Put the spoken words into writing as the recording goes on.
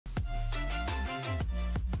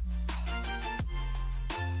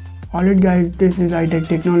Alright guys, this is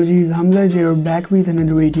iTechTechnologies. Hamza is here back with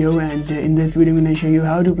another video, and in this video I'm going to show you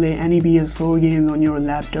how to play any PS4 games on your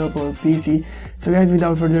laptop or PC. So guys,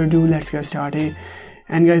 without further ado, let's get started.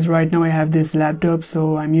 And guys, right now I have this laptop,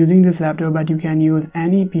 so I'm using this laptop, but you can use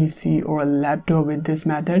any PC or a laptop with this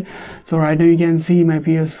method. So right now you can see my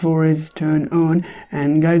PS4 is turned on.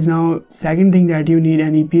 And guys, now second thing that you need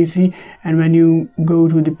any PC, and when you go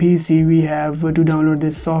to the PC we have to download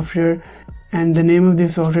this software. And the name of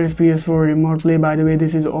this software is PS4 Remote Play. By the way,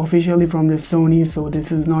 this is officially from the Sony, so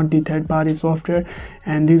this is not the third-party software,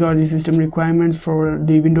 and these are the system requirements for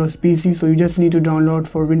the Windows PC. So you just need to download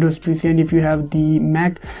for Windows PC, and if you have the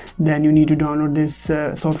Mac, then you need to download this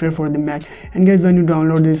software for the Mac. And guys, when you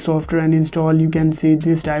download this software and install, you can see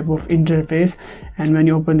this type of interface. And when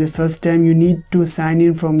you open this first time, you need to sign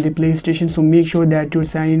in from the PlayStation, so make sure that you're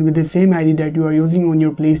signed in with the same ID that you are using on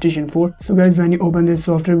your PlayStation 4. So guys, when you open this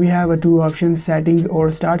software, we have two options, settings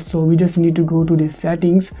or start. So we just need to go to the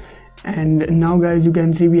settings, and now guys, you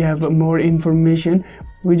can see we have more information.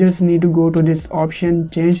 We just need to go to this option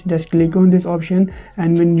change, just click on this option,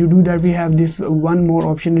 and when you do that, we have this one more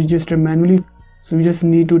option, register manually. So we just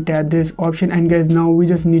need to tap this option, and guys, now we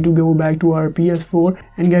just need to go back to our PS4.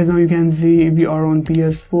 And guys, now you can see we are on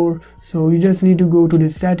PS4, so you just need to go to the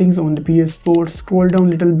settings on the PS4, scroll down a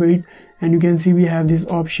little bit, and you can see we have this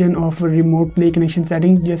option of a remote play connection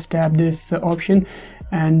setting. Just tap this option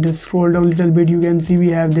and scroll down a little bit. You can see we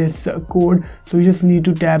have this code, so you just need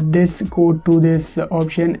to tap this code to this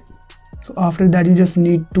option. So after that, you just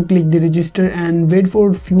need to click the register and wait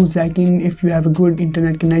for a few seconds. If you have a good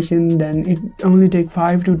internet connection, then it only takes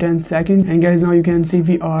 5 to 10 seconds. And guys, now you can see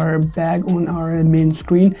we are back on our main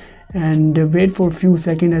screen, and wait for a few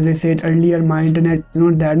seconds. As I said earlier, my internet is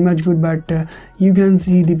not that much good, but you can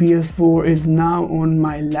see the PS4 is now on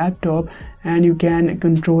my laptop, and you can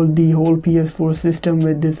control the whole PS4 system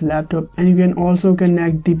with this laptop. And you can also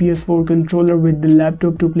connect the PS4 controller with the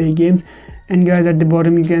laptop to play games. And guys, at the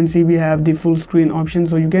bottom you can see we have the full screen option,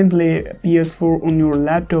 so you can play PS4 on your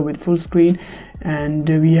laptop with full screen. And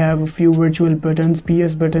we have a few virtual buttons,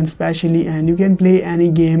 PS button especially, and you can play any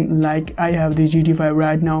game. Like I have the GT5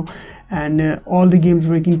 right now, and all the games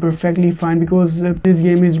working perfectly fine because this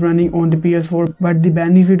game is running on the PS4. But the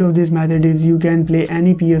benefit of this method is you can play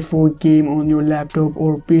any PS4 game on your laptop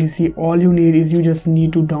or PC. All you need is you just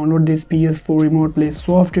need to download this PS4 Remote Play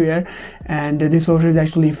software, and this software is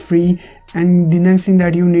actually free. And the next thing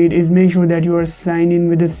that you need is make sure that you are signed in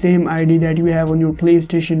with the same ID that you have on your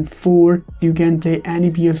PlayStation 4. You can play any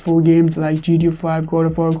PS4 games like GTA 5, God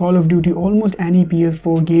of War, Call of Duty. Almost any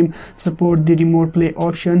PS4 game support the remote play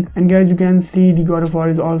option. And guys, you can see the God of War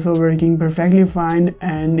is also working perfectly fine,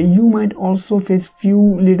 and you might also face few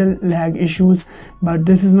little lag issues, but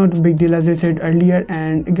this is not a big deal, as I said earlier.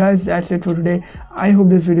 And guys, that's it for today. I hope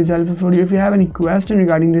this video is helpful for you. If you have any question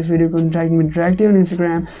regarding this video, contact me directly on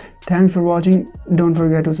Instagram. Thanks for watching. Don't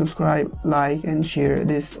forget to subscribe, like and share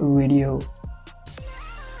this video.